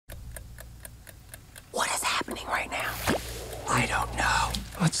happening right now? I don't know.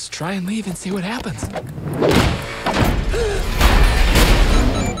 Let's try and leave and see what happens.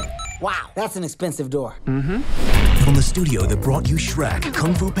 Wow, that's an expensive door. From the studio that brought you Shrek,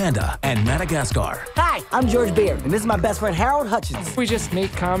 Kung Fu Panda, and Madagascar. Hi, I'm George Beard, and this is my best friend Harold Hutchins. We just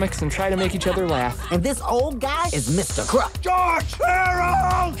make comics and try to make each other laugh. And this old guy is Mr. Krupp. George!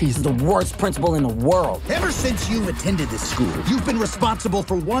 Harold! He's the worst principal in the world. Ever since you attended this school, you've been responsible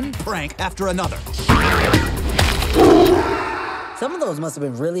for one prank after another. Some of those must have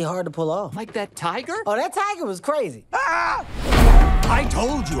been really hard to pull off. Like that tiger? Oh, that tiger was crazy. Ah! I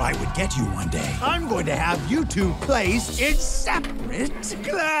told you I would get you one day. I'm going to have you two placed in separate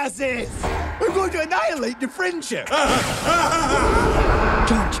classes. We're going to annihilate your friendship.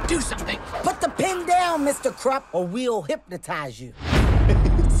 George, do something. Put the pen down, Mr. Krupp, or we'll hypnotize you.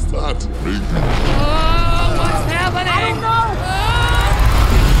 Start me. Oh, what's happening? I don't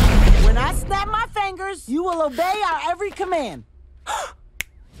know. When I snap my fingers, you will obey our every command.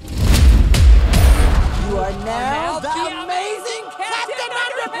 You are now the amazing Captain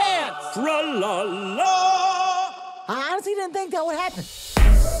Underpants! Tra-la-la! I honestly didn't think that would happen.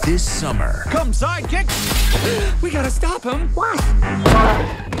 This summer, Come, sidekick! We gotta stop him. Why?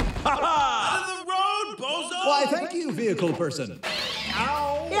 Why, thank you, vehicle person.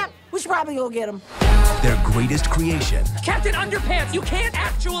 Ow! Yep, we should probably go get him. their greatest creation. Captain Underpants, you can't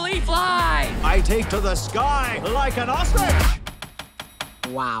actually fly! I take to the sky like an ostrich!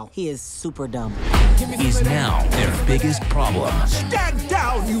 Wow, he is super dumb. Is now their biggest problem. Stand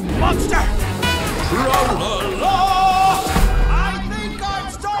down, you monster! Tra-la-la! I think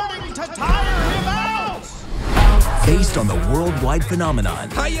I'm starting to tire him out! Based on the worldwide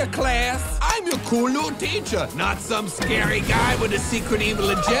phenomenon, Hiya, class. I'm your cool new teacher, not some scary guy with a secret evil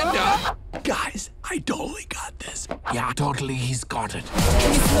agenda. Guys, I totally got this. Yeah, totally, he's got it.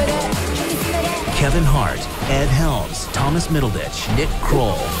 Kevin Hart, Ed Helms, Thomas Middleditch, Nick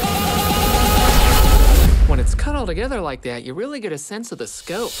Kroll. When it's cut all together like that, you really get a sense of the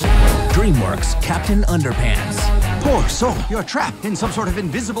scope. DreamWorks' Captain Underpants. Poor soul, you're trapped in some sort of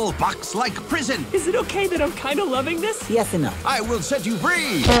invisible box-like prison. Is it okay that I'm kind of loving this? Yes and no. I will set you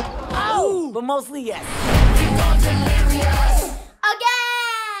free! Oh, but mostly yes.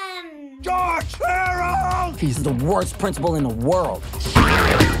 Again! George Harold! He's the worst principal in the world.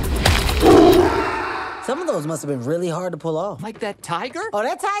 Some of those must have been really hard to pull off. Like that tiger? Oh,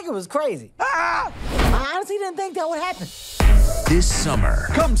 that tiger was crazy. Ah! I honestly didn't think that would happen. This summer,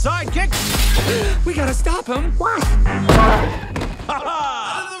 Come, sidekick! We gotta stop him. Why?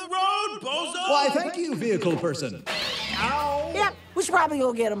 Why, thank you, vehicle person. Ow! Yep, we should probably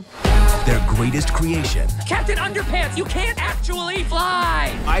go get him. their greatest creation. Captain Underpants, you can't actually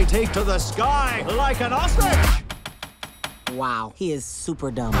fly! I take to the sky like an ostrich! Wow, he is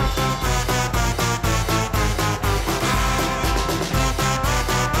super dumb.